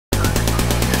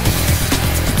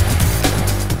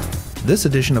This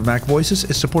edition of MacVoices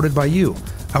is supported by you,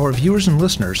 our viewers and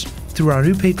listeners, through our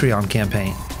new Patreon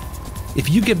campaign. If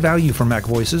you get value from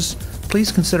MacVoices, please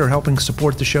consider helping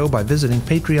support the show by visiting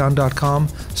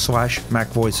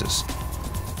patreon.com/MacVoices.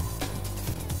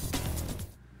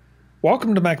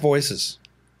 Welcome to MacVoices.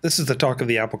 This is the talk of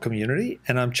the Apple community,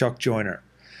 and I'm Chuck Joyner.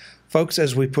 Folks,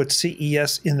 as we put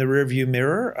CES in the rearview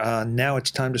mirror, now it's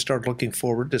time to start looking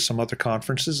forward to some other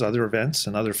conferences, other events,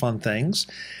 and other fun things.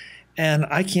 And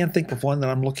I can't think of one that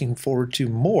I'm looking forward to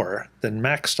more than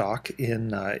Macstock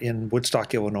in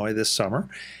Woodstock, Illinois this summer.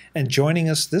 And joining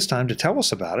us this time to tell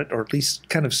us about it, or at least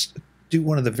kind of do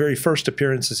one of the very first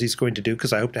appearances he's going to do,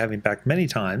 because I hope to have him back many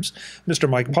times, Mr.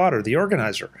 Mike Potter, the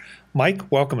organizer.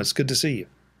 Mike, welcome. It's good to see you.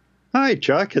 Hi,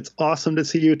 Chuck. It's awesome to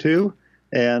see you too.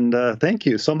 And thank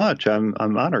you so much. I'm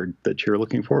honored that you're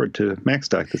looking forward to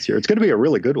Macstock this year. It's going to be a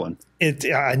really good one.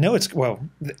 I know it's, well,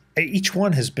 each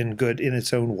one has been good in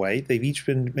its own way. They've each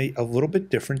been made a little bit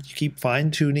different. You keep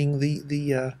fine tuning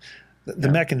the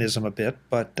mechanism a bit,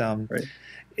 but right.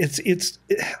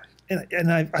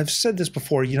 And I've said this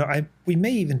before. You know, we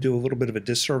may even do a little bit of a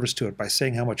disservice to it by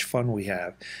saying how much fun we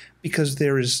have, because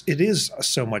it is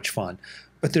so much fun.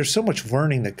 But there's so much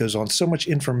learning that goes on, so much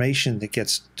information that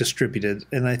gets distributed,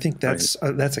 and I think that's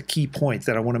a key point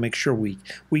that I want to make sure we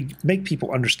make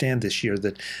people understand this year,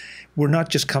 that we're not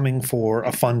just coming for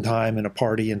a fun time and a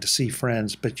party and to see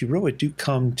friends, but you really do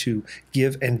come to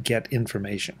give and get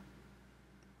information.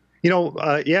 You know,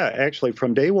 actually,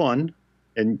 from day one,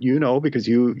 and you know, because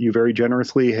you very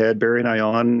generously had Barry and I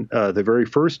on the very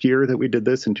first year that we did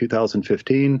this in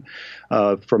 2015,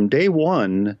 from day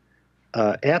one.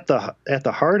 At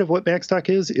the heart of what Macstock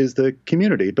is the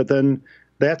community, but then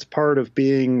that's part of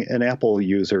being an Apple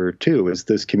user too, is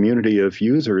this community of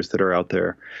users that are out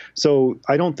there. So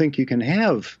I don't think you can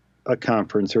have a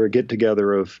conference or a get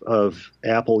together of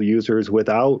Apple users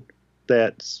without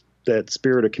that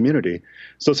spirit of community.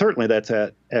 So certainly that's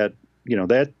at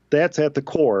that's at the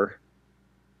core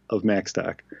of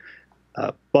Macstock,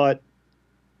 but.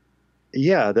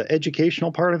 Yeah, the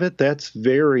educational part of it, that's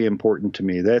very important to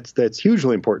me. That's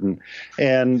hugely important.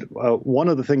 And one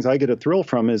of the things I get a thrill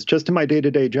from is just in my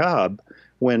day-to-day job,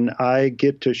 when I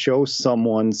get to show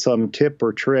someone some tip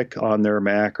or trick on their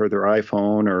Mac or their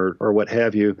iPhone or what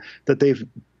have you,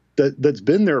 that's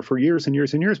been there for years and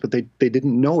years and years, but they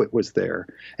didn't know it was there.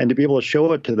 And to be able to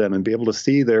show it to them and be able to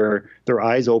see their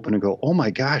eyes open and go, oh my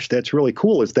gosh, that's really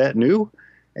cool. Is that new?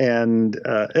 And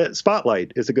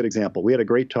Spotlight is a good example. We had a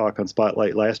great talk on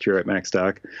Spotlight last year at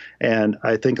Macstock, and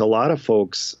I think a lot of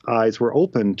folks' eyes were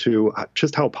open to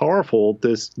just how powerful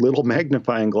this little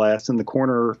magnifying glass in the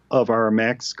corner of our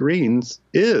Mac screens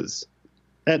is.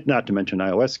 And not to mention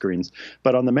iOS screens,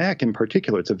 but on the Mac in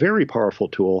particular, it's a very powerful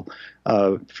tool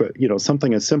for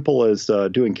something as simple as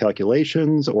doing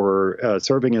calculations or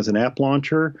serving as an app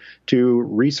launcher to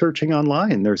researching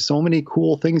online. There's so many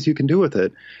cool things you can do with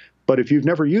it. But if you've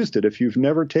never used it, if you've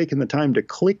never taken the time to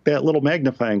click that little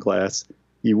magnifying glass,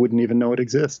 you wouldn't even know it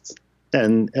exists.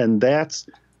 And that's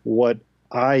what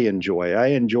I enjoy. I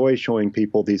enjoy showing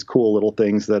people these cool little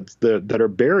things that are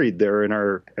buried there in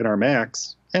our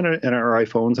Macs and our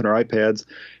iPhones and our iPads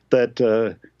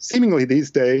that seemingly these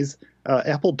days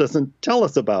Apple doesn't tell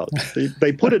us about.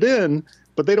 They put it in,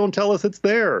 but they don't tell us it's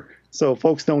there. So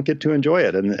folks don't get to enjoy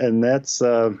it. And that's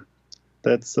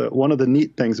one of the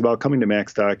neat things about coming to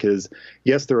Macstock is,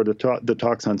 yes, there are the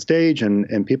talks on stage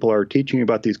and people are teaching you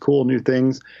about these cool new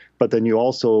things, but then you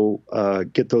also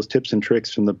get those tips and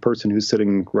tricks from the person who's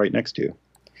sitting right next to you.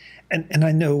 And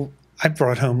I know I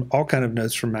brought home all kind of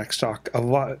notes from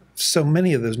Macstock. So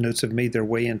many of those notes have made their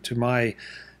way into my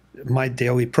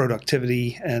daily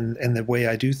productivity and the way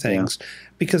I do things,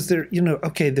 because they're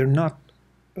not.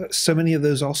 So many of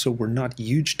those also were not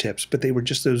huge tips, but they were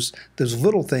just those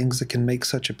little things that can make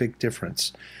such a big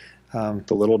difference. The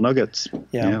little nuggets.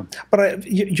 Yeah. But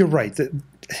you're right. That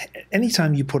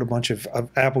anytime you put a bunch of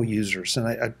Apple users,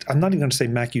 and I'm not even going to say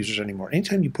Mac users anymore,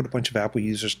 anytime you put a bunch of Apple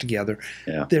users together,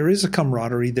 there is a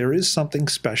camaraderie, there is something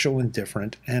special and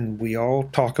different, and we all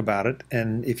talk about it.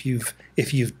 And if you've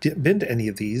been to any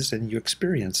of these and you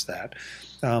experience that,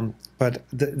 but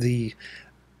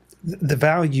the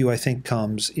value, I think,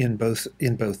 comes in both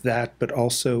that, but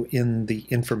also in the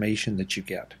information that you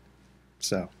get.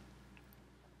 So,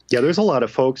 yeah, there's a lot of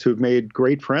folks who've made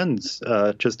great friends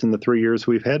just in the 3 years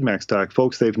we've had Macstock.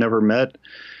 Folks they've never met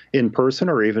in person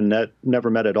or even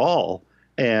never met at all,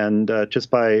 and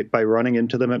just by running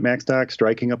into them at Macstock,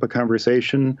 striking up a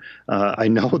conversation, I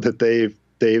know that they've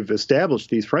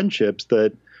established these friendships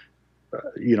that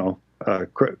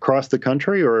cross the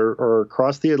country or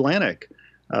across the Atlantic.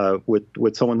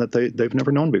 With someone that they've never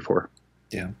known before.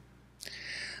 Yeah.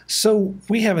 So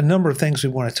we have a number of things we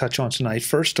want to touch on tonight.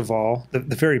 First of all, the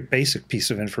very basic piece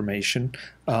of information,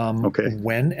 Okay.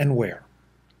 when and where.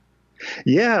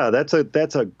 Yeah, that's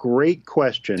a great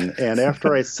question. And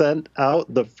after I sent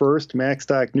out the first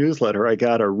Macstock newsletter, I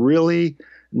got a really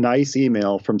nice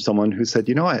email from someone who said,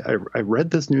 I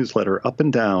read this newsletter up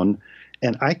and down,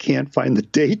 and I can't find the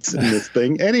dates in this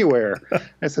thing anywhere.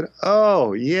 I said,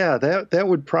 oh, yeah, that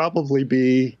would probably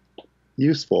be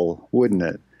useful, wouldn't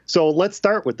it? So let's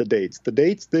start with the dates. The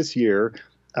dates this year,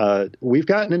 we've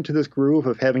gotten into this groove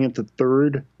of having it the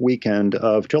third weekend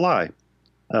of July.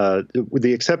 With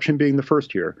the exception being the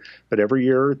first year. But every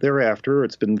year thereafter,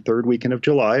 it's been the third weekend of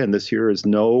July, and this year is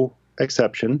no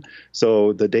exception.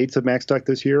 So the dates of Macstock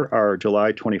this year are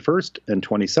July 21st and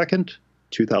 22nd,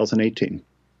 2018.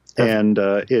 Perfect. And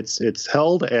it's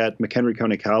held at McHenry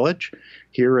County College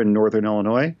here in Northern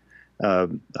Illinois.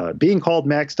 Being called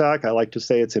Macstock, I like to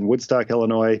say it's in Woodstock,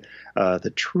 Illinois.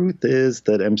 The truth is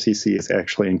that MCC is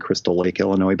actually in Crystal Lake,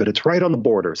 Illinois, but it's right on the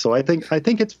border. So I think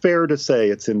it's fair to say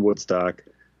it's in Woodstock.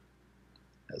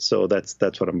 So that's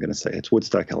what I'm going to say. It's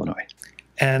Woodstock, Illinois.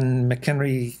 And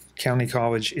McHenry County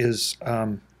College is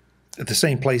the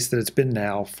same place that it's been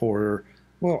now for,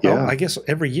 I guess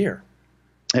every year.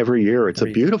 Every year. It's a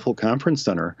beautiful conference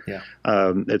center. Yeah.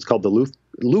 It's called the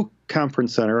Luke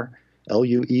Conference Center,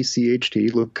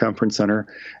 LUECHT, Luke Conference Center,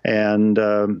 and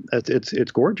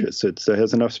it's gorgeous. It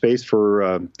has enough space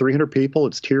for 300 people.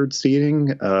 It's tiered seating.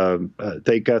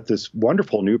 They got this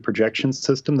wonderful new projection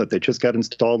system that they just got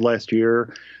installed last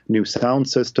year, new sound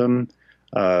system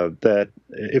that,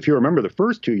 if you remember the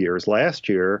first 2 years, last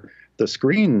year, the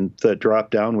screen that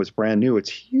dropped down was brand new. It's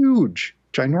huge,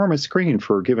 ginormous screen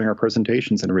for giving our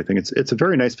presentations and everything. It's a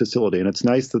very nice facility, and it's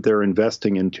nice that they're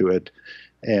investing into it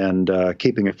and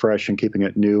keeping it fresh and keeping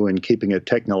it new and keeping it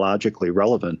technologically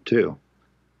relevant too.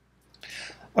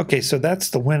 Okay, so that's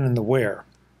the when and the where.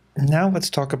 Now let's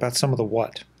talk about some of the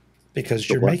what, because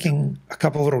you're making a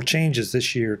couple of little changes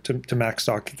this year to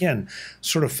Macstock, again,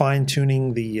 sort of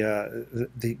fine-tuning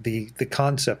the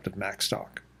concept of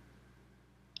Macstock.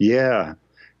 Yeah.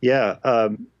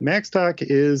 Macstock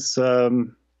is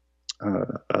from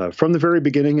the very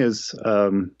beginning is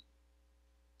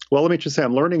well, let me just say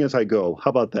I'm learning as I go. How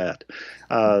about that?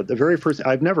 The very first,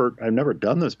 I've never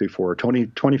done this before.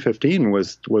 2015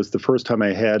 was the first time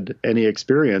I had any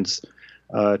experience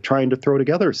trying to throw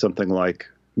together something like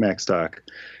Macstock.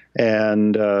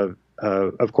 And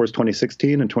of course,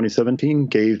 2016 and 2017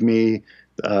 gave me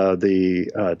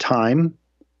the time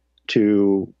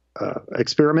to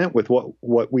experiment with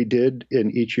what we did in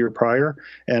each year prior,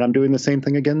 and I'm doing the same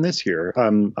thing again this year.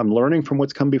 I'm learning from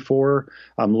what's come before.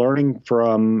 I'm learning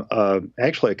from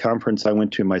actually a conference I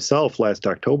went to myself last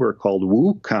October called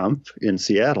WooConf in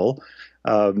Seattle.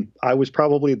 I was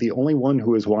probably the only one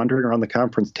who was wandering around the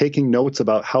conference taking notes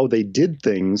about how they did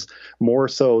things more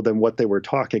so than what they were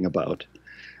talking about.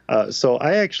 So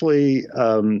I actually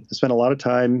spent a lot of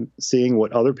time seeing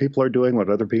what other people are doing, what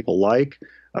other people like.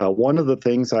 One of the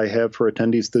things I have for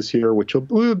attendees this year, which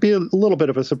will be a little bit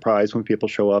of a surprise when people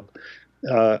show up,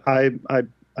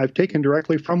 I've taken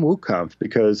directly from WooConf,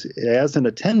 because as an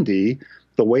attendee,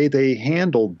 the way they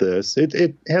handled this,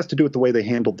 it has to do with the way they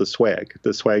handled the swag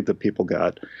that people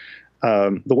got.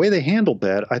 The way they handled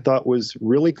that, I thought was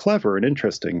really clever and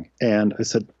interesting. And I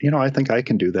said, I think I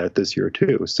can do that this year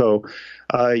too. So,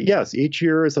 yes, each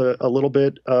year is a little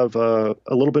bit of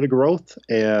growth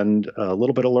and a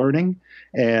little bit of learning.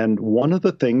 And one of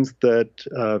the things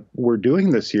that we're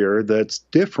doing this year that's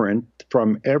different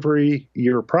from every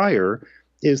year prior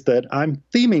is that I'm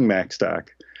theming Macstock.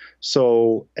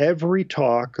 So every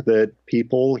talk that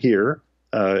people hear,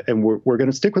 and we're going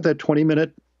to stick with that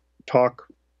 20-minute talk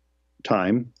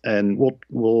time, and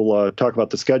we'll talk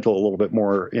about the schedule a little bit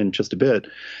more in just a bit.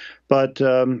 But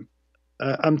I'm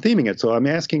theming it, so I'm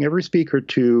asking every speaker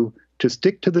to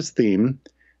stick to this theme,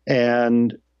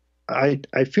 and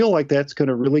I feel like that's going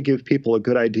to really give people a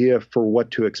good idea for what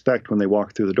to expect when they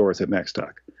walk through the doors at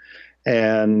Macstock.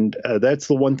 And that's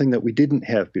the one thing that we didn't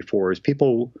have before, is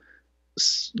people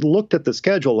looked at the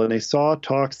schedule and they saw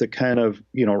talks that kind of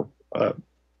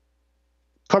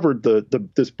covered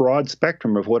this broad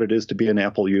spectrum of what it is to be an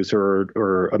Apple user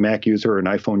or a Mac user or an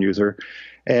iPhone user,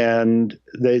 and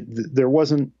there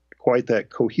wasn't quite that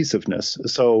cohesiveness.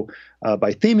 So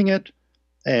by theming it,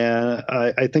 and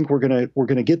I think we're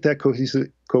gonna get that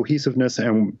cohesiveness,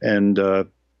 and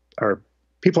our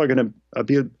people are going to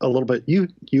be a little bit. You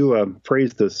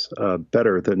phrased this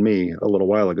better than me a little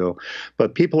while ago,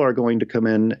 but people are going to come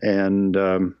in and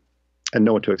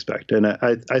know what to expect, and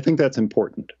I think that's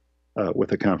important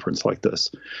with a conference like this,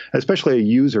 especially a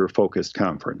user-focused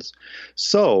conference.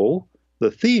 So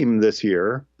the theme this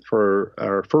year for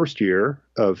our first year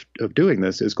of doing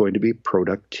this is going to be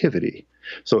productivity.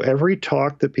 So every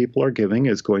talk that people are giving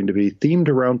is going to be themed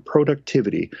around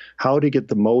productivity, how to get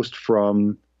the most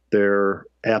from their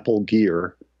Apple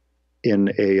gear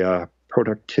in a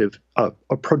productive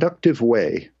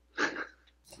way.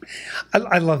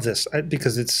 I love this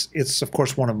because it's of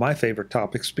course one of my favorite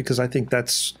topics, because I think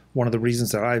that's one of the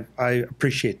reasons that I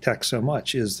appreciate tech so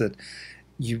much, is that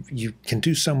you can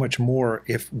do so much more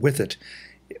with it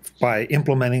by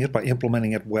implementing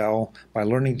it well, by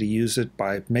learning to use it,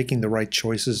 by making the right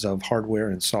choices of hardware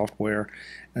and software.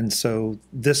 And so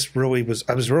this really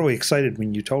I was really excited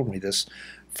when you told me this,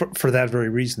 for that very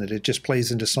reason, that it just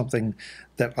plays into something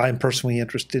that I'm personally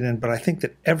interested in, but I think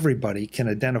that everybody can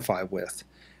identify with,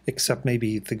 except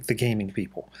maybe the gaming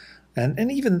people.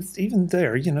 And even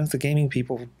there, the gaming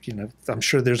people, I'm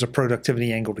sure there's a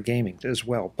productivity angle to gaming as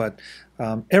well. But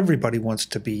everybody wants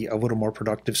to be a little more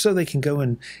productive so they can go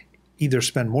and either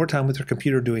spend more time with their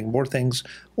computer doing more things,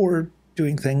 or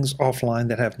doing things offline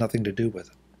that have nothing to do with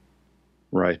it.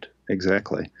 Right,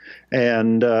 exactly.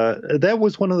 And that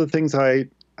was one of the things I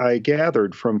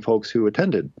gathered from folks who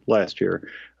attended last year.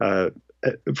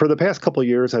 For the past couple of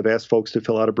years, I've asked folks to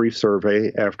fill out a brief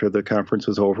survey after the conference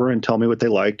was over and tell me what they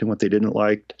liked and what they didn't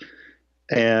like.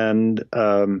 And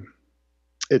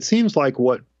it seems like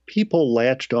what people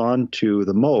latched on to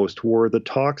the most were the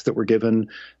talks that were given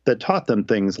that taught them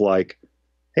things like,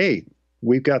 hey,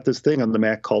 we've got this thing on the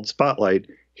Mac called Spotlight.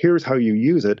 Here's how you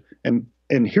use it. And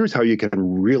here's how you can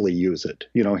really use it.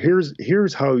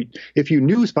 Here's how, if you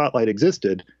knew Spotlight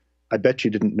existed, I bet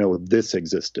you didn't know this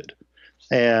existed.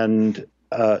 And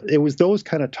it was those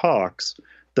kind of talks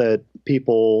that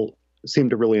people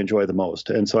seemed to really enjoy the most.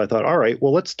 And so I thought, all right,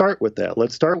 well, let's start with that.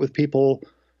 Let's start with people,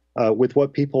 with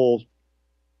what people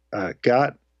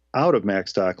got out of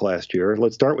Macstock last year.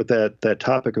 Let's start with that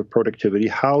topic of productivity,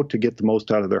 how to get the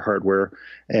most out of their hardware,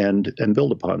 and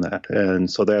build upon that.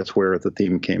 And so that's where the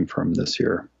theme came from this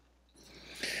year.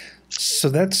 So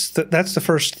that's the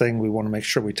first thing we want to make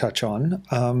sure we touch on.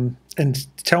 And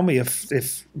tell me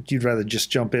if you'd rather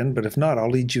just jump in, but if not, I'll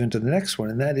lead you into the next one.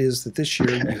 And that is that this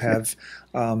year you have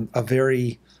a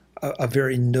very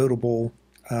notable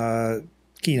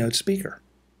keynote speaker.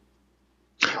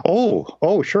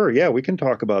 Oh, sure. Yeah, we can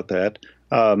talk about that.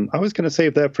 I was going to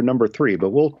save that for number 3,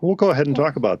 but we'll go ahead and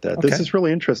talk about that. Okay. This is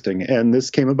really interesting, and this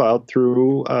came about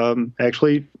through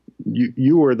actually.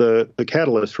 You were the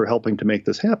catalyst for helping to make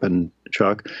this happen,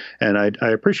 Chuck, and I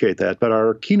appreciate that. But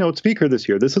our keynote speaker this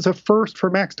year, this is a first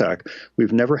for Macstock.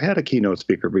 We've never had a keynote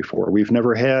speaker before. We've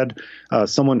never had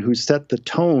someone who set the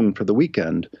tone for the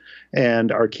weekend.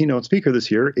 And our keynote speaker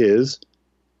this year is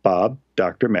Bob,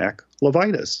 Dr. Mac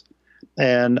Levitas.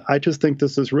 And I just think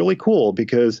this is really cool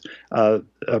because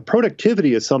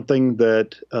productivity is something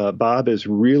that Bob is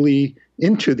really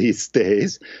into these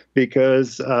days,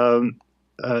 because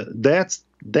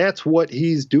that's what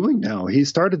he's doing now. He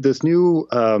started this new,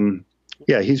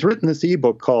 he's written this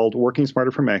ebook called Working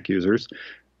Smarter for Mac Users,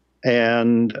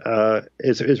 and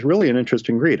it's really an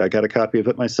interesting read. I got a copy of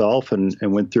it myself and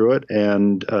went through it,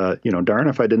 and darn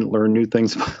if I didn't learn new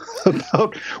things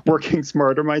about working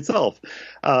smarter myself.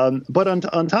 But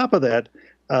on top of that,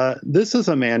 this is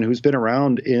a man who's been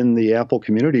around in the Apple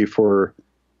community for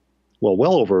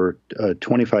well over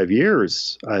 25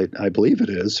 years, I believe it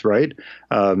is, right?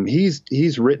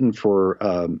 He's written for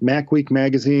Macweek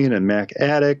magazine and Mac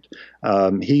Addict.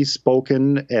 He's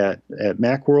spoken at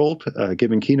Macworld,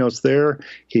 giving keynotes there.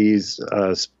 He's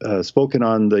spoken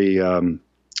on the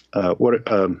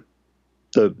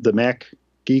Mac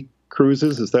Geek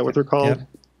cruises. Is that what they're called?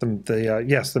 Yeah.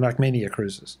 Yes, the Macmania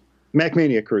cruises.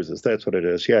 Macmania cruises, that's what it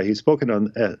is. Yeah, he's spoken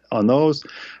on those,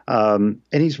 and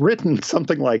he's written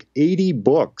something like 80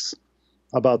 books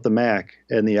about the Mac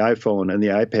and the iPhone and the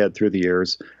iPad through the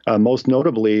years. Most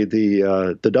notably,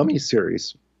 the Dummies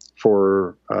series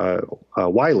for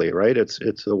Wiley, right? It's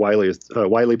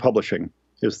Wiley Publishing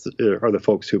are the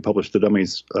folks who published the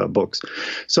Dummies books.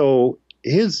 So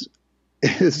his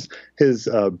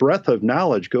breadth of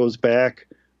knowledge goes back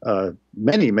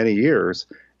many years.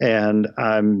 And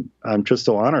I'm just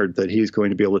so honored that he's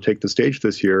going to be able to take the stage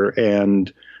this year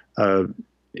and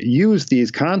use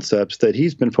these concepts that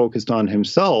he's been focused on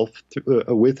himself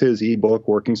with his ebook,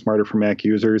 Working Smarter for Mac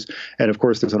Users. And of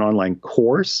course, there's an online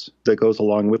course that goes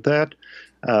along with that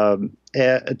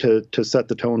to set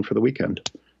the tone for the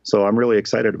weekend. So I'm really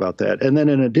excited about that. And then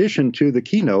in addition to the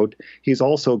keynote, he's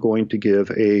also going to give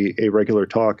a regular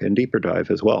talk and deeper dive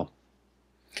as well.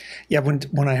 Yeah,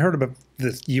 when I heard about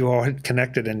that you all had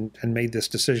connected and made this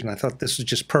decision, I thought this was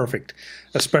just perfect,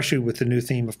 especially with the new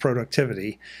theme of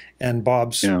productivity and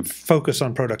Bob's Yeah. focus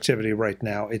on productivity right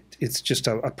now. It's just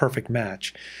a perfect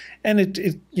match, and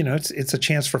it's a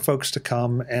chance for folks to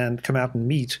come out and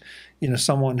meet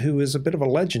someone who is a bit of a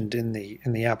legend in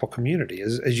the Apple community.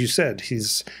 As you said,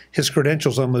 his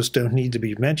credentials almost don't need to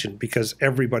be mentioned because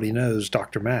everybody knows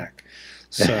Dr. Mac.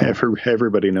 So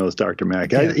Everybody knows Dr.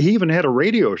 Mac. Yeah. He even had a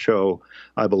radio show,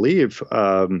 I believe,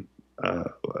 that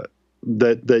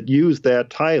used that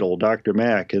title, Dr.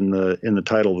 Mac, in the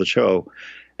title of the show.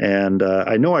 And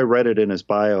I know I read it in his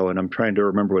bio, and I'm trying to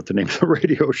remember what the name of the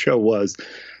radio show was.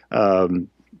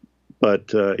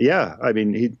 But I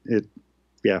mean,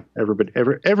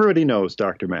 everybody knows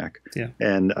Dr. Mac. Yeah.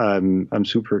 And I'm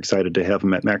super excited to have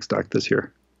him at Macstock this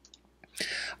year.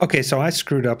 Okay, so I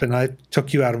screwed up and I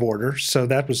took you out of order. So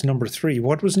that was number 3.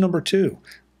 What was number 2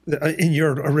 in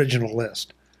your original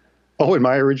list? Oh, in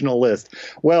my original list.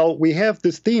 Well, we have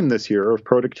this theme this year of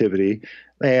productivity,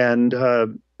 and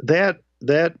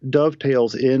that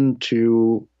dovetails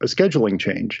into a scheduling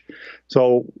change.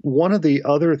 So one of the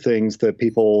other things that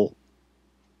people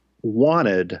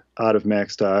wanted out of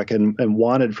Macstock and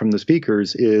wanted from the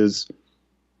speakers is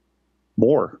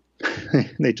more.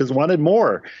 They just wanted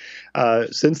more.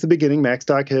 Since the beginning,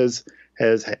 Macstock has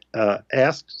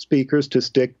asked speakers to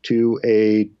stick to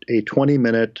a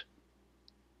 20-minute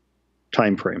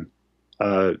time frame.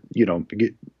 Lay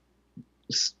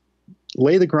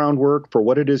the groundwork for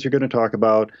what it is you're going to talk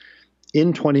about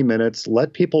in 20 minutes.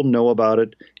 Let people know about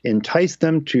it. Entice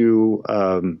them to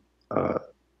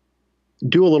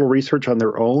do a little research on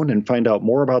their own and find out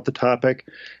more about the topic,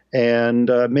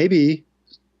 and maybe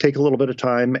take a little bit of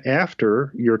time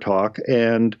after your talk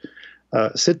and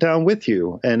sit down with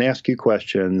you and ask you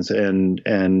questions and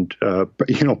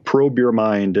probe your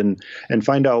mind and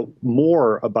find out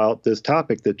more about this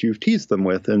topic that you've teased them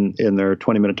with in their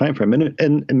 20-minute time frame. And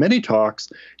in many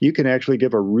talks, you can actually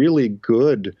give a really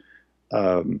good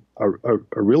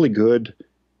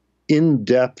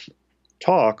in-depth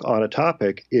talk on a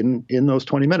topic in those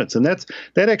 20 minutes. And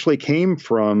that actually came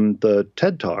from the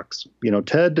TED Talks.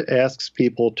 TED asks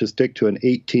people to stick to an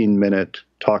 18-minute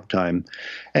talk time.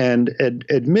 And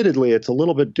admittedly, it's a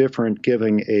little bit different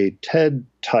giving a TED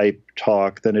type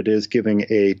talk than it is giving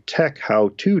a tech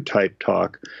how-to type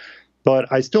talk. But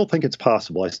I still think it's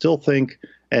possible. I still think,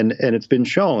 and it's been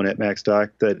shown at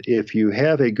Macstock, that if you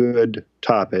have a good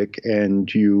topic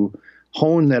and you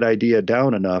hone that idea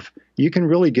down enough, you can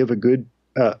really give a good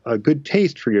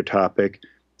taste for your topic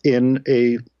in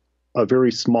a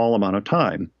very small amount of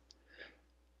time.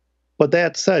 But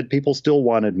that said, people still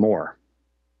wanted more.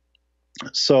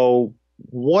 So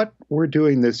what we're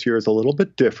doing this year is a little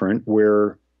bit different.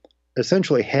 We're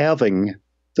essentially halving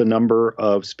the number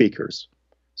of speakers.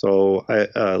 So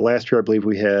last year, I believe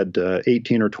we had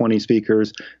 18 or 20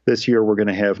 speakers. This year, we're going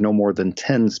to have no more than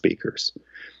 10 speakers.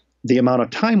 The amount of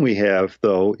time we have,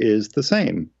 though, is the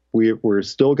same. We're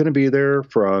still going to be there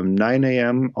from 9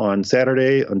 a.m. on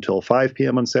Saturday until 5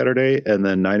 p.m. on Saturday, and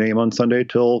then 9 a.m. on Sunday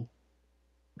till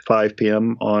 5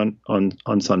 p.m. on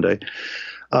Sunday.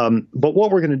 But what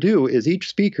we're going to do is each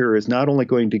speaker is not only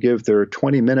going to give their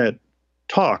 20-minute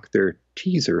talk, their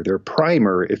teaser, their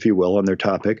primer, if you will, on their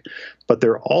topic, but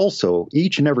they're also,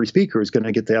 each and every speaker is going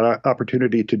to get that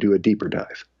opportunity to do a deeper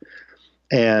dive.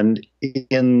 And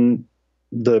in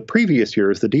the previous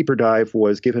years, the deeper dive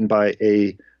was given by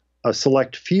a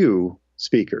select few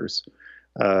speakers.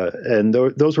 And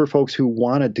those were folks who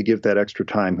wanted to give that extra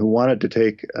time, who wanted to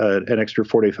take an extra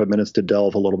 45 minutes to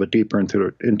delve a little bit deeper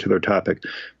into their topic.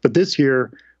 But this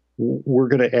year, we're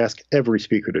going to ask every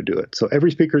speaker to do it. So every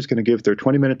speaker is going to give their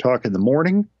 20-minute talk in the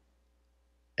morning.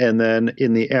 And then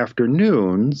in the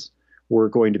afternoons, we're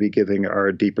going to be giving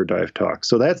our deeper dive talk.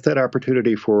 So that's that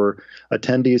opportunity for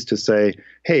attendees to say,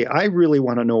 hey, I really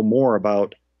want to know more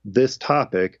about this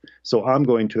topic, so I'm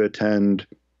going to attend,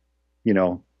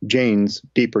 Jane's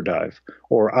deeper dive.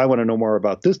 Or I want to know more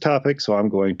about this topic, so I'm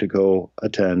going to go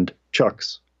attend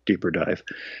Chuck's deeper dive.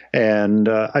 And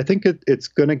I think it's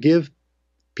going to give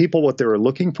people what they were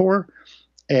looking for,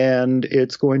 and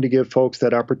it's going to give folks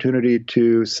that opportunity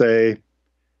to say,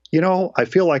 I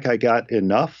feel like I got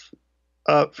enough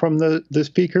from the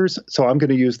speakers, so I'm going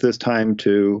to use this time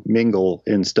to mingle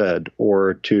instead,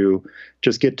 or to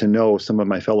just get to know some of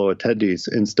my fellow attendees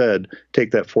instead.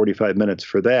 Take that 45 minutes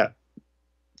for that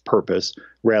purpose,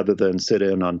 rather than sit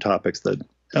in on topics that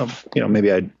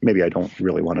maybe I don't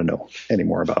really want to know any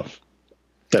more about.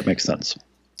 That makes sense.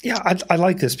 Yeah, I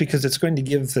like this because it's going to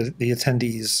give the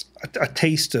attendees a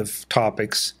taste of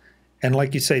topics And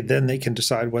like you say, then they can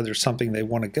decide whether it's something they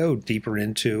want to go deeper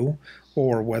into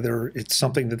or whether it's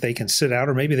something that they can sit out,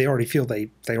 or maybe they already feel they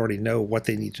already know what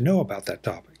they need to know about that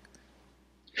topic.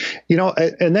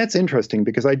 And that's interesting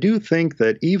because I do think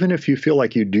that even if you feel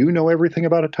like you do know everything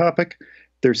about a topic,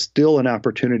 there's still an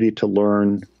opportunity to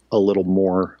learn a little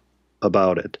more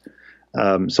about it.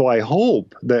 So I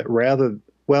hope that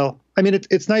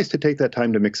it's nice to take that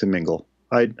time to mix and mingle.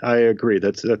 I agree.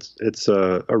 It's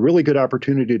a really good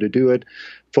opportunity to do it.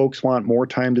 Folks want more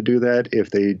time to do that.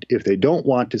 If they don't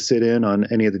want to sit in on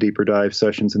any of the deeper dive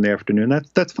sessions in the afternoon,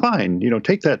 that's fine.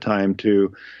 Take that time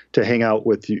to hang out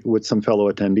with some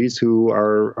fellow attendees who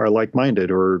are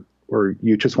like-minded, or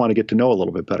you just want to get to know a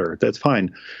little bit better. That's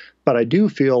fine. But I do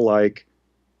feel like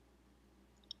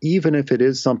even if it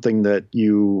is something that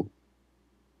you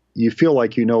feel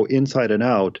like you know inside and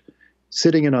out,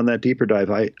 sitting in on that deeper dive,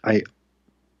 I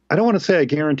don't want to say I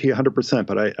guarantee 100%,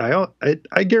 but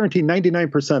I guarantee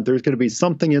 99% there's going to be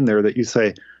something in there that you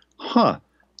say,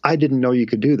 I didn't know you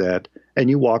could do that.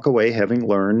 And you walk away having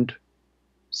learned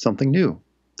something new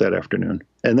that afternoon.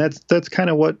 And that's kind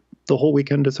of what the whole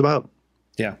weekend is about.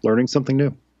 Yeah. Learning something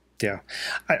new. Yeah,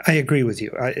 I agree with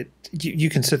you. You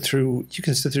can sit through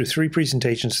 3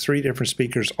 presentations, 3 different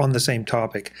speakers on the same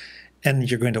topic, and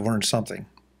you're going to learn something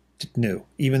new,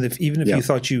 even if you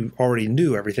thought you already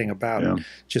knew everything about it,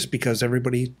 just because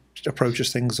everybody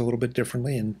approaches things a little bit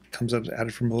differently and comes at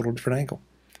it from a little different angle.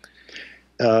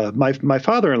 My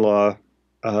father-in-law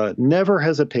never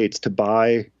hesitates to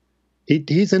buy.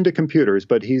 He's into computers,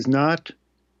 but he's not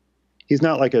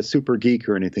like a super geek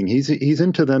or anything. He's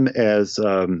into them as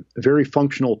very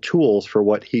functional tools for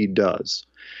what he does,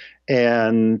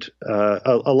 and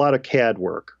a lot of CAD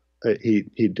work.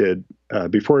 He did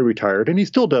before he retired, and he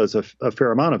still does a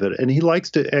fair amount of it. And he likes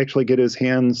to actually get his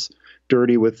hands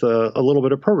dirty with a little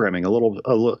bit of programming, a little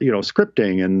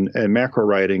scripting and macro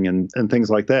writing and things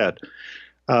like that.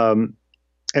 And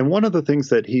one of the things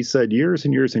that he said years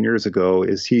and years and years ago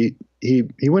is he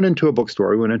went into a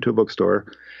bookstore. He went into a bookstore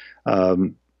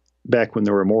back when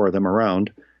there were more of them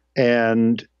around,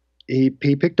 and he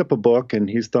picked up a book and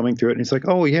he's thumbing through it, and he's like,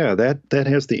 "Oh yeah, that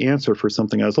has the answer for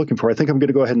something I was looking for. I think I'm going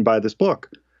to go ahead and buy this book."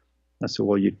 I said,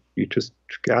 "Well, you just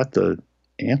got the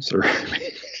answer.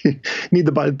 You need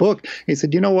to buy the book." He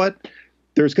said, "You know what?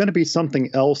 There's going to be something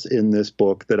else in this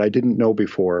book that I didn't know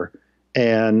before,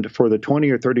 and for the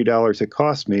 $20 or $30 it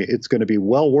cost me, it's going to be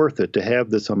well worth it to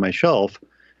have this on my shelf,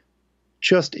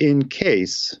 just in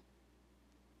case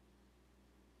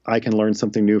I can learn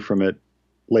something new from it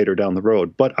later down the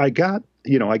road. But I got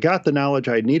the knowledge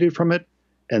I needed from it,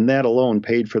 and that alone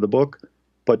paid for the book.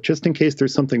 But just in case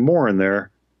there's something more in there,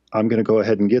 I'm going to go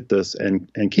ahead and get this and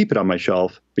keep it on my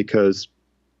shelf, because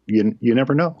you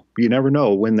never know. You never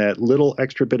know when that little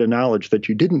extra bit of knowledge that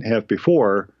you didn't have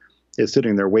before is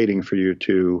sitting there waiting for you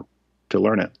to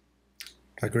learn it."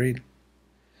 Agreed.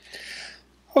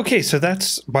 Okay, so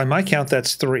that's, by my count,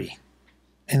 that's 3.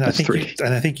 And I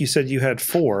think you said you had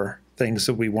 4 things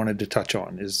that we wanted to touch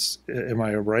on. Am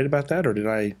I right about that, or did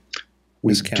I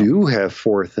miscount? We do have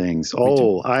 4 things.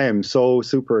 I am so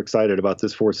super excited about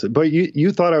this 4th. But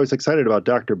you thought I was excited about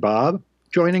Dr. Bob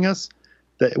joining us,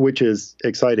 which is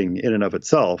exciting in and of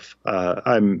itself.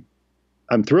 I'm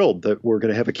thrilled that we're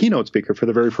going to have a keynote speaker for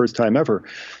the very first time ever.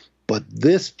 But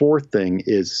this 4th thing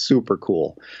is super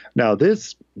cool. Now,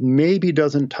 this maybe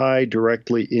doesn't tie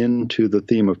directly into the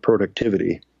theme of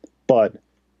productivity, but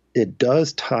it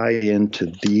does tie into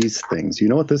these things. You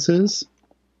know what this is?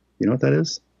 You know what that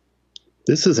is?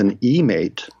 This is an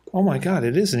eMate. Oh my God,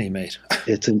 it is an eMate.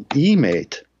 It's an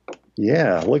eMate.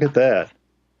 Yeah, look at that.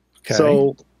 Okay.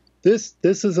 So this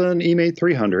is an eMate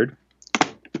 300.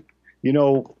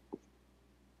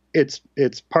 Its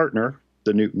partner,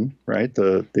 the Newton, right?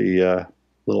 The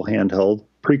little handheld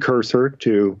precursor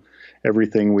to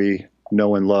everything we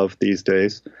know and love these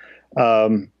days.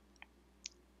 Wally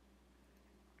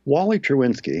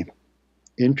Truwinski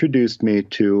introduced me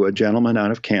to a gentleman out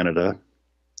of Canada.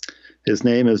 His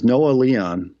name is Noah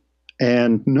Leon,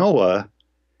 and Noah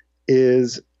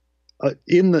is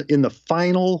in the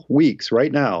final weeks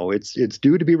right now. It's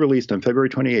due to be released on February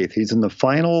 28th. He's in the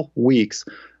final weeks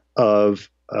of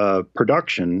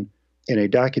production in a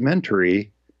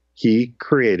documentary he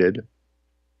created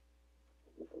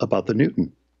about the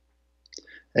Newton.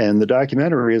 And the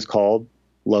documentary is called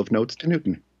Love Notes to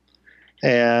Newton.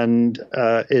 And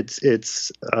it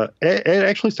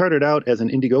actually started out as an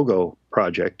Indiegogo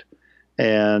project,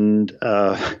 and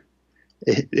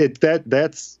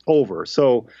that's over.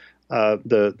 So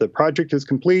the project is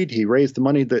complete. He raised the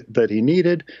money that he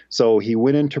needed, so he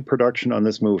went into production on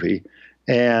this movie,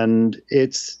 and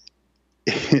it's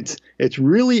it's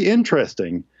really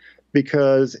interesting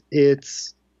because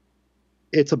it's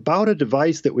about a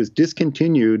device that was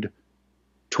discontinued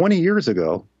 20 years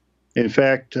ago. In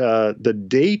fact, the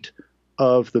date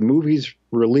of the movie's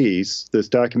release, this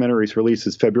documentary's release,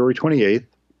 is February 28th,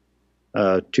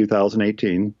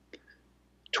 2018,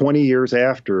 20 years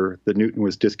after the Newton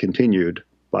was discontinued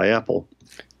by Apple.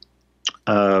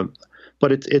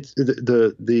 But it's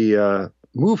the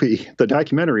movie, the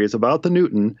documentary, is about the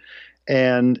Newton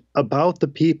and about the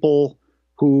people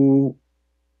who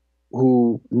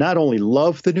not only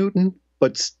love the Newton,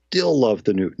 but still love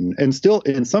the Newton, and still,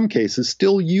 in some cases,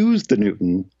 still use the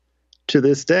Newton to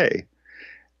this day.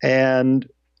 And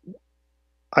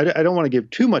I don't want to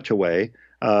give too much away.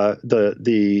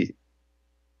 The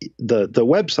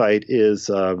website is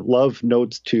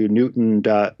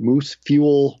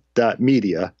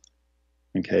lovenotestonewton.moosefuel.media.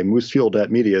 Okay,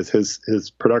 moosefuel.media is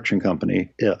his production company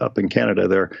up in Canada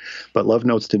there, but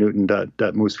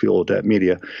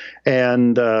lovenotestonewton.moosefuel.media.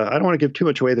 And I don't want to give too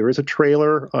much away. There is a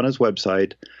trailer on his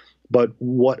website, but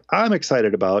what I'm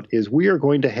excited about is we are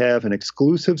going to have an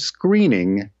exclusive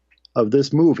screening of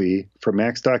this movie for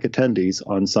Macstock attendees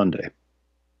on Sunday.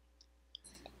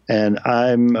 And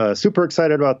I'm super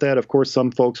excited about that. Of course,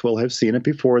 some folks will have seen it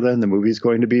before then. The movie's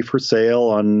going to be for sale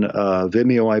on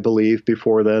Vimeo, I believe,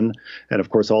 before then. And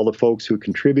of course, all the folks who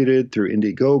contributed through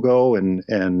Indiegogo and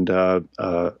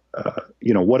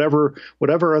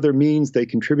whatever other means they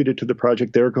contributed to the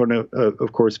project, they're going to,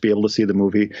 of course, be able to see the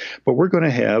movie. But we're going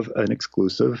to have an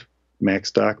exclusive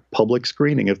Macstock public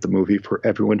screening of the movie for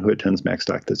everyone who attends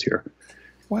Macstock this year.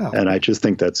 Wow. And I just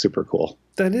think that's super cool.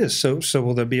 That is. So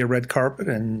will there be a red carpet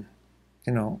and,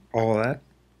 all of that?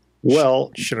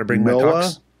 Well, should I bring my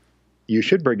tux? You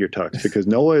should bring your tux because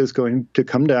Noah is going to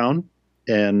come down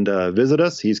and visit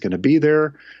us. He's going to be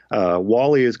there.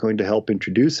 Wally is going to help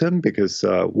introduce him because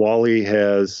Wally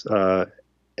has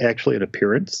actually an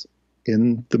appearance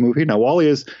in the movie. Now, Wally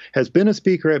has been a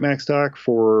speaker at Macstock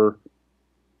for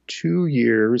 2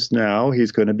 years now.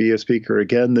 He's going to be a speaker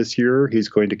again this year. He's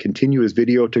going to continue his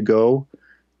video to go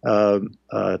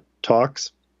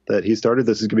talks that he started.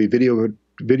 This is going to be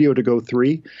video to go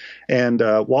 3. And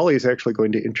Wally is actually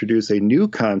going to introduce a new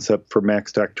concept for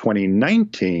Macstock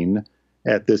 2019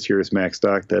 at this year's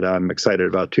Macstock that I'm excited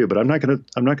about too. But I'm not going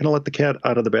to let the cat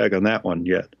out of the bag on that one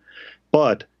yet.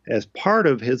 But as part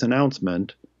of his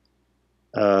announcement,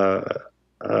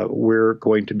 we're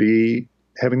going to be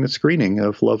having the screening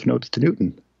of Love Notes to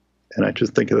Newton. And I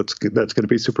just think that's going to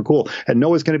be super cool. And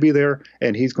Noah's going to be there,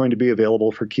 and he's going to be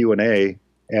available for Q&A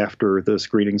after the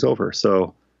screening's over.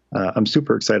 So I'm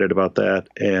super excited about that.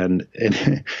 And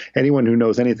anyone who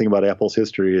knows anything about Apple's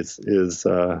history is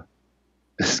going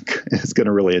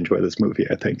to really enjoy this movie,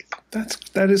 I think.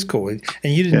 That is cool. And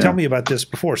you didn't tell me about this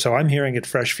before, so I'm hearing it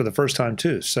fresh for the first time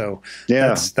too. So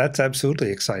that's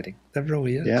absolutely exciting. That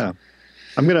really is. Yeah.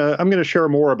 I'm gonna share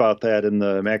more about that in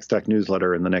the Macstock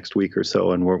newsletter in the next week or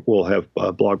so, and we'll have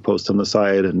blog posts on the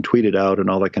site and tweet it out and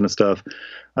all that kind of stuff.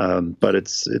 But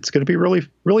it's going to be really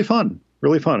fun,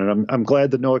 and I'm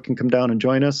glad that Noah can come down and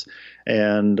join us.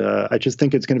 And I just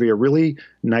think it's going to be a really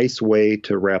nice way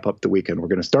to wrap up the weekend. We're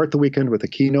going to start the weekend with a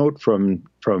keynote from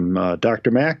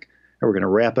Dr. Mac, and we're going to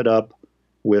wrap it up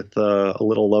with a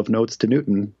little Love Notes to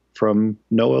Newton from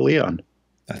Noah Leon.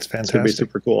 That's fantastic. It's going to be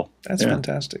super cool. That's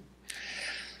fantastic.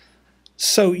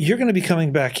 So you're going to be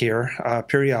coming back here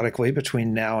periodically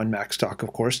between now and Macstock,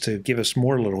 of course, to give us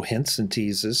more little hints and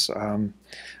teases.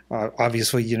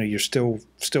 Obviously, you're still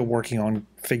working on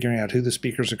figuring out who the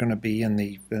speakers are going to be and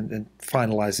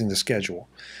finalizing the schedule.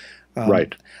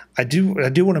 Right. I do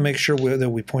want to make sure that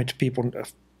we point to people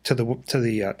to the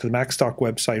Macstock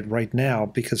website right now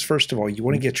because first of all, you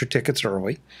want to get your tickets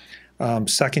early.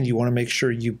 Second, you want to make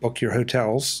sure you book your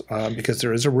hotels because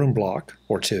there is a room block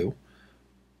or 2.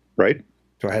 Right.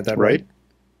 Do I have that right?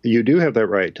 You do have that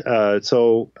right.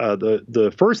 So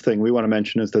the first thing we want to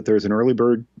mention is that there's an early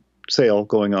bird sale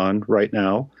going on right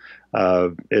now.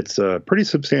 It's a pretty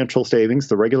substantial savings.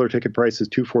 The regular ticket price is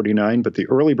 $249, but the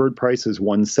early bird price is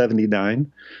 $179.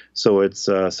 So it's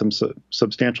some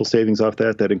substantial savings off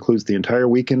that. That includes the entire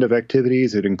weekend of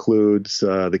activities. It includes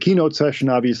the keynote session,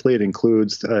 obviously. It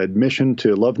includes admission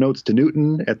to Love Notes to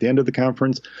Newton at the end of the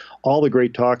conference. All the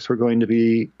great talks we're going to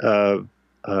be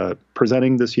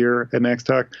presenting this year at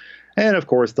Macstock, and of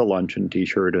course the lunch and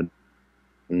T-shirt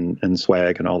and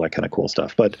swag and all that kind of cool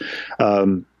stuff. But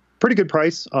pretty good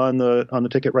price on the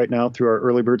ticket right now through our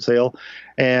early bird sale.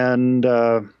 And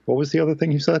what was the other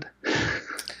thing you said?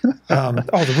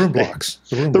 The room blocks.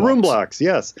 The room blocks,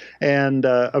 yes. And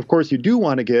of course, you do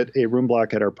want to get a room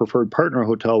block at our preferred partner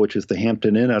hotel, which is the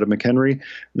Hampton Inn out of McHenry.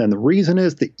 And the reason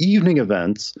is the evening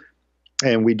events.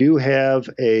 And we do have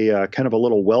a kind of a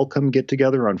little welcome get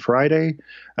together on Friday.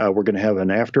 We're going to have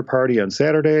an after party on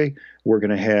Saturday. We're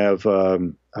going to have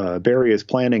Barry is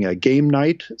planning a game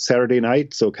night Saturday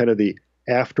night. So kind of the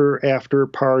after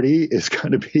party is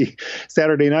going to be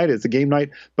Saturday night. It's a game night.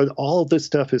 But all of this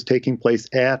stuff is taking place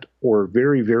at or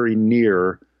very, very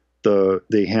near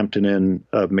the Hampton Inn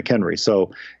of McHenry.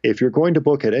 So if you're going to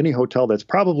book at any hotel, that's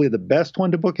probably the best one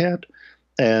to book at.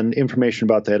 And information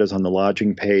about that is on the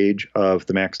lodging page of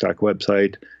the Macstock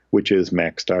website, which is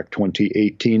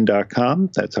macstock2018.com.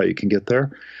 That's how you can get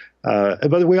there.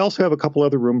 But we also have a couple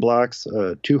other room blocks.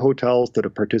 2 hotels that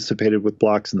have participated with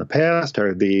blocks in the past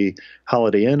are the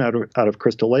Holiday Inn out of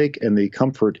Crystal Lake and the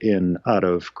Comfort Inn out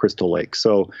of Crystal Lake.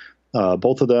 So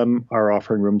both of them are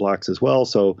offering room blocks as well.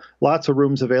 So lots of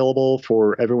rooms available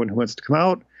for everyone who wants to come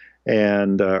out,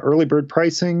 and early bird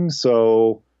pricing.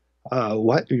 So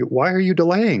why are you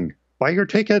delaying? Buy your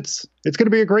tickets. It's going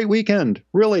to be a great weekend.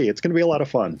 Really, it's going to be a lot of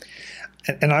fun.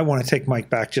 And I want to take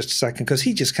Mike back just a second, because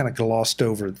he just kind of glossed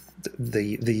over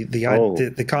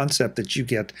the concept that you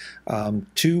get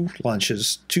 2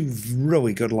 lunches, 2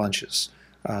 really good lunches,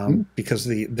 because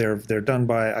they're done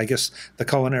by, I guess, the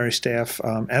culinary staff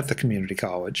at the community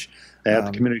college. At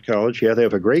the community college, yeah, they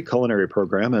have a great culinary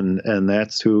program, and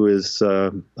that's who is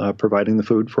providing the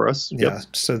food for us. Yeah, yep.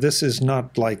 So this is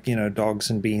not like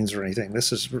dogs and beans or anything.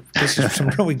 This is some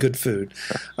really good food.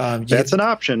 That's an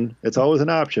option. It's always an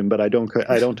option, but I don't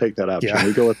take that option. Yeah.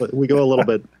 We go a little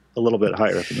bit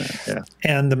higher than that. Yeah.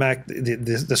 And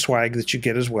the swag that you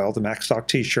get as well, the Macstock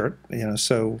T-shirt.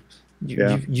 So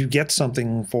you get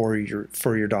something for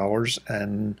your dollars,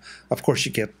 and of course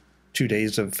you get 2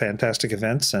 days of fantastic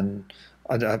events, and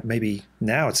maybe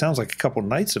now it sounds like a couple of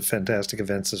nights of fantastic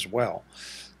events as well.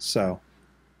 So,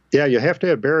 yeah, you have to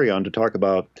have Barry on to talk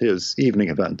about his evening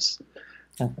events.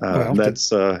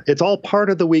 It's all part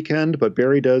of the weekend, but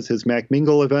Barry does his Mac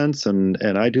Mingle events, and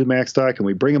I do Macstock, and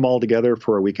we bring them all together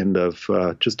for a weekend of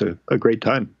just a great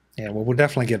time. Yeah, well, we'll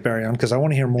definitely get Barry on, because I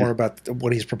want to hear more about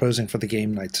what he's proposing for the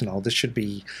game nights and all. This should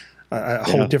be a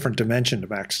whole different dimension to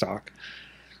Macstock.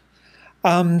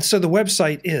 So the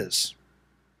website is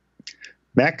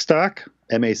Macstock,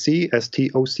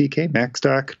 Macstock,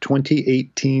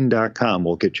 Macstock2018.com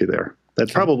will get you there.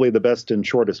 That's probably the best and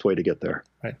shortest way to get there.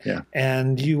 Right. Yeah.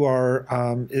 And you are,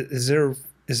 is there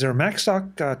a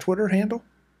Macstock Twitter handle?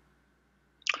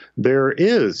 There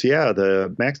is, yeah.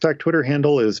 The Macstock Twitter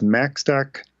handle is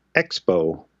Macstock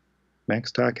Expo.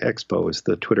 Macstock Expo is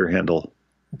the Twitter handle.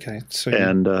 Okay. So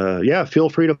feel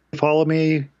free to follow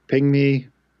me, ping me,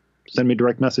 send me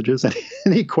direct messages.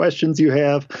 Any questions you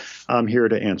have, I'm here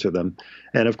to answer them.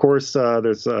 And of course,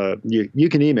 there's you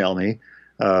can email me,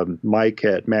 Mike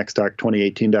at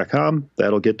Macstock2018.com.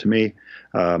 That'll get to me.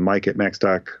 Mike at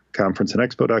Macstock Conference and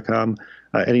Expo.com.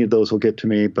 Any of those will get to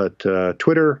me. But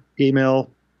Twitter, email,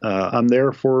 I'm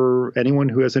there for anyone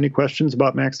who has any questions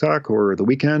about Macstock or the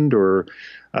weekend. Or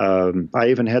I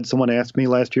even had someone ask me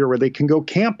last year where they can go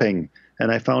camping,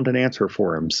 and I found an answer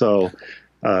for them. So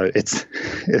it's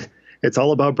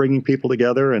all about bringing people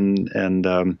together and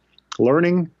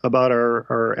learning about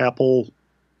our Apple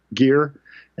gear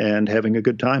and having a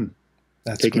good time.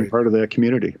 That's taking great. Part of the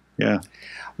community. Yeah.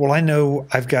 Well, I know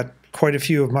I've got quite a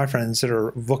few of my friends that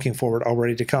are looking forward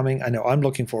already to coming. I know I'm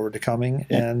looking forward to coming,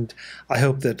 and I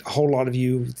hope that a whole lot of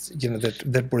you,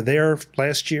 that were there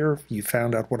last year, you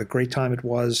found out what a great time it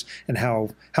was and how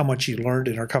much you learned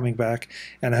and are coming back.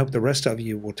 And I hope the rest of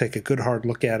you will take a good hard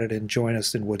look at it and join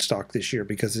us in Woodstock this year,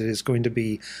 because it is going to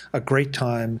be a great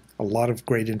time, a lot of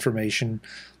great information,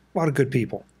 a lot of good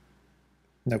people.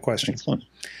 No question. Excellent.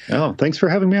 Oh, thanks for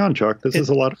having me on, Chuck. This is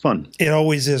a lot of fun. It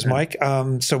always is, Mike.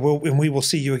 So we will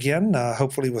see you again,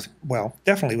 hopefully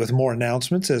definitely with more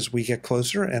announcements as we get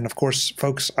closer. And of course,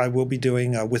 folks, I will be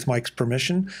doing, with Mike's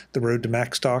permission, the Road to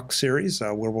Macstock series,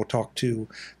 where we'll talk to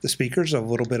the speakers a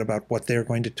little bit about what they're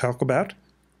going to talk about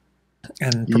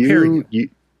and prepare you.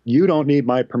 You don't need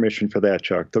my permission for that,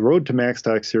 Chuck. The Road to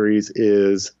Macstock series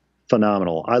is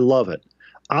phenomenal. I love it.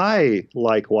 I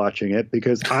like watching it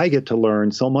because I get to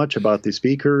learn so much about the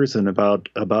speakers and about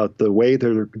the way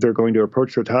they're going to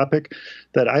approach their topic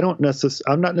that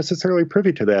I'm not necessarily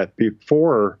privy to that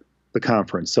before the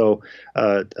conference. So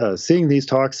seeing these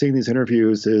talks, seeing these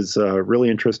interviews is a really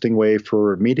interesting way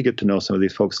for me to get to know some of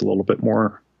these folks a little bit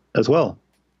more as well.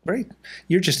 Great.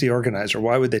 You're just the organizer.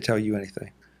 Why would they tell you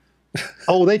anything?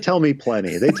 Oh, they tell me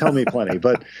plenty. They tell me plenty.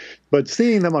 But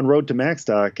seeing them on Road to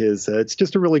Macstock is it's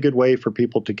just a really good way for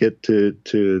people to get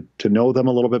to know them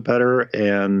a little bit better,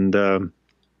 and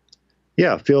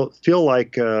yeah, feel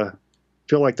like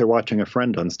they're watching a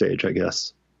friend on stage, I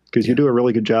guess, because you do a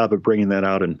really good job of bringing that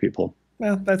out in people.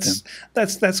 Well, that's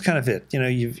kind of it. You know,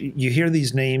 you hear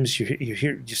these names,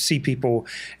 you see people,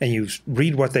 and you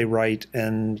read what they write,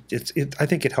 and I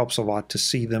think it helps a lot to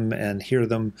see them and hear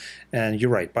them. And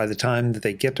you're right. By the time that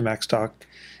they get to Macstock,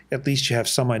 at least you have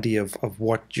some idea of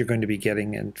what you're going to be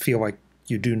getting and feel like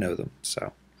you do know them.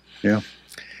 So, yeah.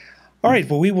 All right.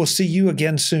 Well, we will see you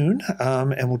again soon,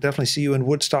 and we'll definitely see you in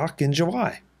Woodstock in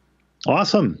July.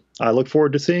 Awesome. I look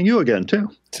forward to seeing you again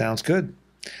too. Sounds good,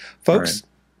 folks.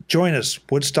 Join us,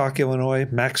 Woodstock, Illinois,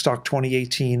 Macstock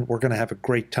 2018. We're going to have a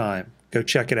great time. Go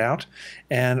check it out.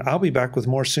 And I'll be back with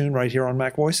more soon right here on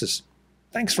MacVoices.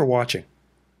 Thanks for watching.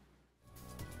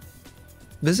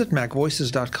 Visit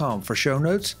MacVoices.com for show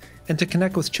notes and to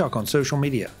connect with Chuck on social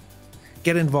media.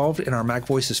 Get involved in our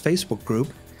MacVoices Facebook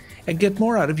group and get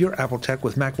more out of your Apple Tech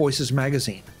with MacVoices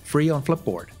magazine, free on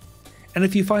Flipboard. And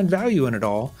if you find value in it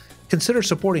all, consider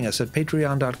supporting us at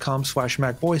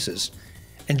patreon.com/MacVoices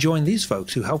and join these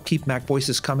folks who help keep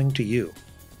MacVoices coming to you.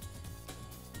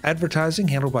 Advertising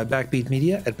handled by Backbeat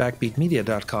Media at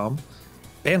backbeatmedia.com.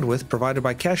 Bandwidth provided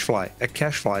by CashFly at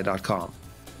cashfly.com.